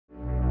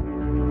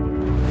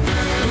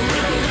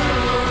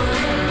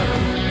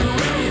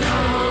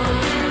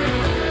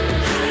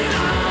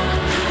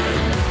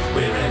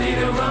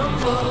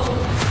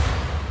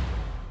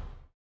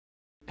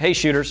Hey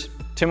shooters,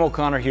 Tim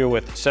O'Connor here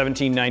with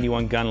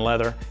 1791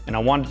 Gunleather, and I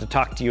wanted to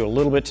talk to you a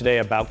little bit today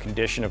about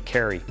condition of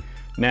carry.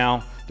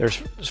 Now, there's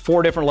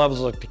 4 different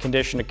levels of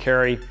condition of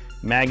carry: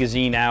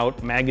 magazine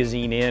out,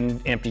 magazine in,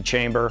 empty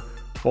chamber,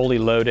 fully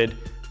loaded.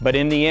 But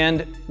in the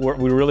end, what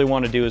we really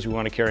want to do is we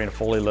want to carry in a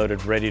fully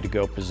loaded, ready to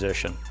go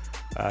position.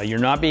 You're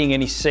not being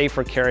any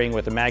safer carrying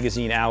with the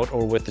magazine out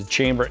or with the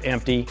chamber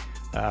empty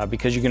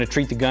because you're going to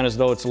treat the gun as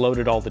though it's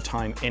loaded all the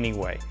time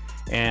anyway.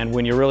 And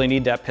when you really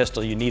need that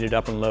pistol, you need it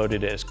up and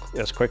loaded as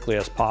quickly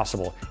as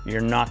possible.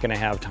 You're not going to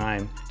have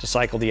time to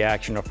cycle the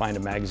action or find a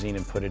magazine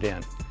and put it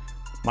in.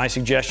 My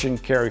suggestion,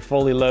 carry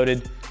fully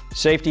loaded,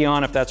 safety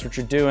on if that's what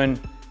you're doing,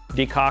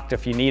 decocked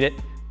if you need it.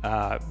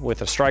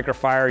 With a striker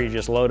fire, you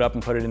just load up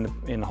and put it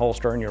in the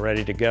holster and you're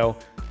ready to go.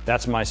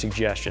 That's my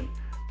suggestion.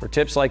 For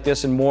tips like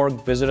this and more,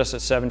 visit us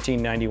at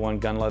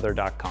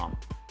 1791gunleather.com.